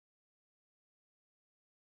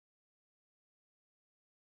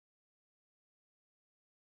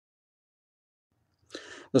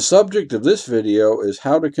The subject of this video is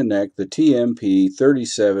how to connect the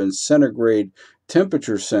TMP37 centigrade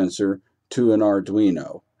temperature sensor to an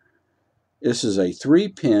Arduino. This is a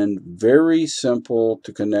 3-pin, very simple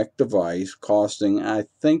to connect device costing, I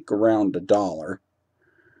think, around $1.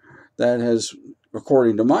 That has,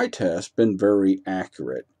 according to my test, been very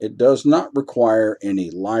accurate. It does not require any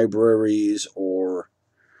libraries or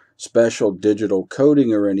special digital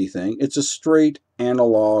coding or anything. It's a straight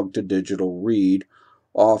analog to digital read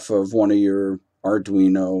off of one of your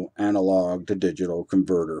Arduino analog to digital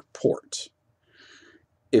converter ports.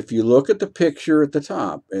 If you look at the picture at the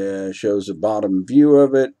top, it shows a bottom view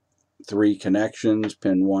of it, 3 connections.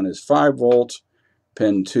 Pin 1 is 5 volts,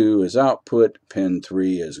 pin 2 is output, pin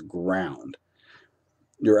 3 is ground.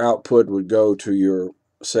 Your output would go to your,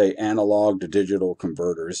 say, analog to digital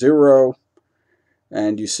converter 0,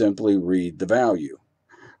 and you simply read the value.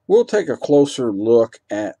 We'll take a closer look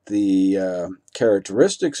at the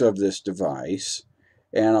characteristics of this device,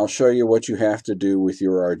 and I'll show you what you have to do with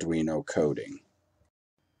your Arduino coding.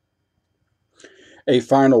 A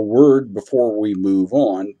final word before we move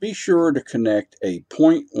on: be sure to connect a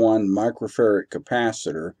 0.1 microfarad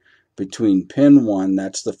capacitor between pin 1,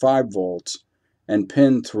 that's the 5 volts, and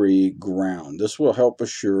pin 3, ground. This will help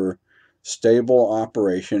assure stable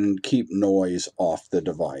operation and keep noise off the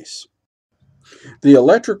device. The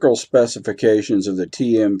electrical specifications of the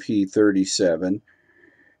TMP37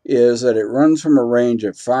 is that it runs from a range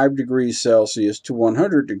of 5 degrees Celsius to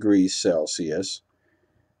 100 degrees Celsius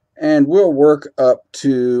and will work up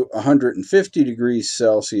to 150 degrees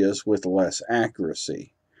Celsius with less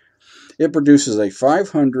accuracy. It produces a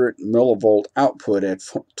 500 millivolt output at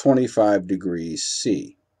 25 degrees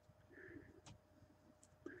C.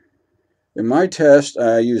 In my test,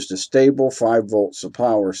 I used a stable 5-volt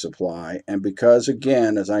power supply, and because,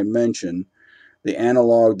 again, as I mentioned, the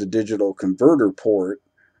analog to digital converter port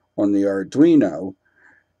on the Arduino,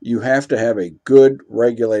 you have to have a good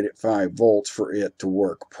regulated 5 volts for it to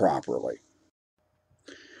work properly.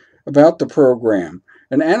 About the program: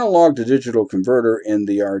 an analog to digital converter in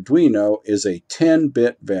the Arduino is a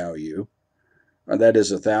 10-bit value, that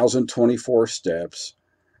is 1024 steps,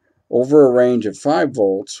 over a range of 5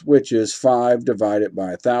 volts, which is 5 divided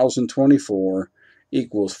by 1024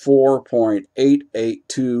 equals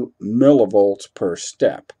 4.882 millivolts per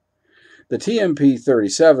step. The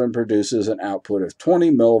TMP37 produces an output of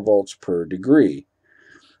 20 millivolts per degree.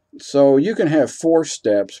 So you can have 4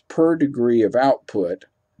 steps per degree of output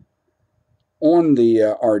on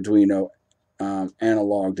the Arduino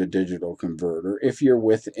analog to digital converter if you're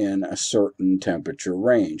within a certain temperature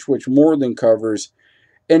range, which more than covers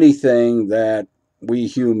anything that we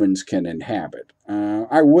humans can inhabit.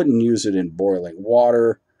 I wouldn't use it in boiling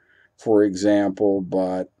water, for example,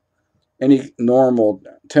 but any normal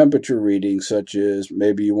temperature reading, such as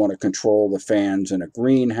maybe you want to control the fans in a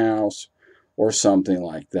greenhouse or something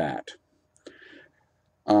like that.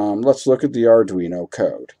 Let's look at the Arduino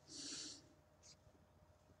code.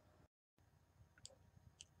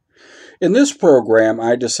 In this program,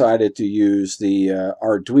 I decided to use the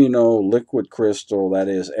Arduino Liquid Crystal, that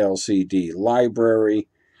is LCD library.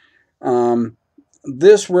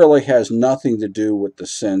 This really has nothing to do with the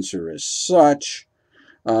sensor as such.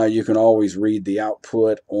 You can always read the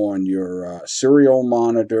output on your serial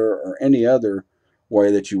monitor or any other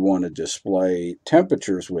way that you want to display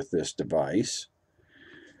temperatures with this device.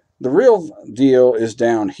 The real deal is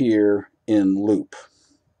down here in loop.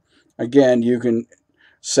 Again, you can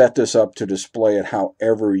set this up to display it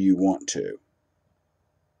however you want to.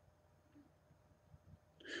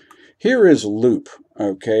 Here is loop.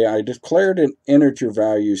 Okay, I declared an integer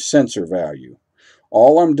value sensor value.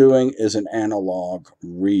 All I'm doing is an analog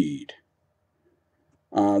read.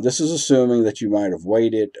 This is assuming that you might have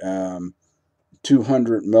waited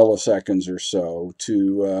 200 milliseconds or so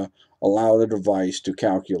to allow the device to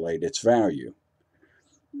calculate its value.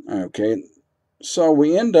 Okay, so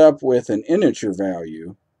we end up with an integer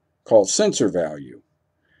value called sensor value.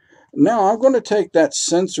 Now I'm going to take that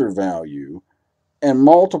sensor value and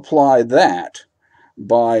multiply that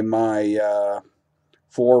by my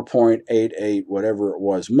 4.88 whatever it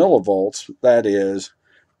was millivolts, that is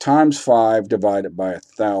times 5 divided by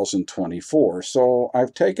 1024. So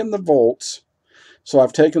I've taken the volts, so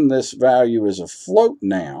I've taken this value as a float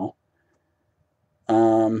now,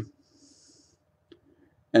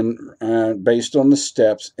 and based on the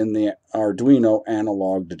steps in the Arduino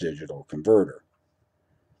analog to digital converter.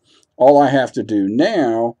 All I have to do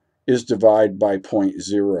now is divide by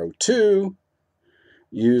 0.02,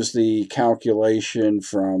 use the calculation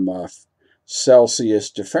from Celsius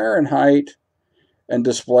to Fahrenheit, and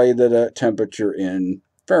display the temperature in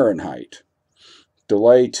Fahrenheit.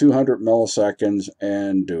 delay 200 milliseconds,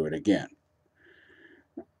 and do it again.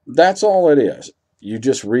 That's all it is. You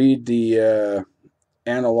just read the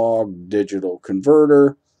analog digital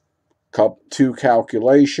converter, two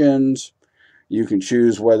calculations. You can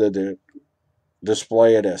choose whether to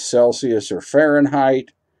display it as Celsius or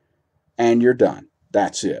Fahrenheit, and you're done.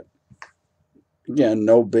 That's it. Again,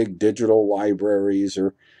 no big digital libraries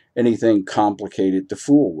or anything complicated to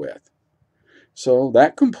fool with. So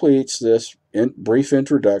that completes this brief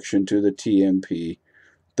introduction to the TMP37.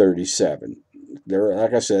 They're,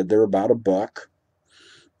 like I said, they're about $1.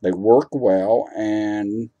 They work well,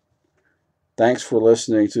 and thanks for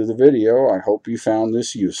listening to the video. I hope you found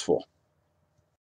this useful.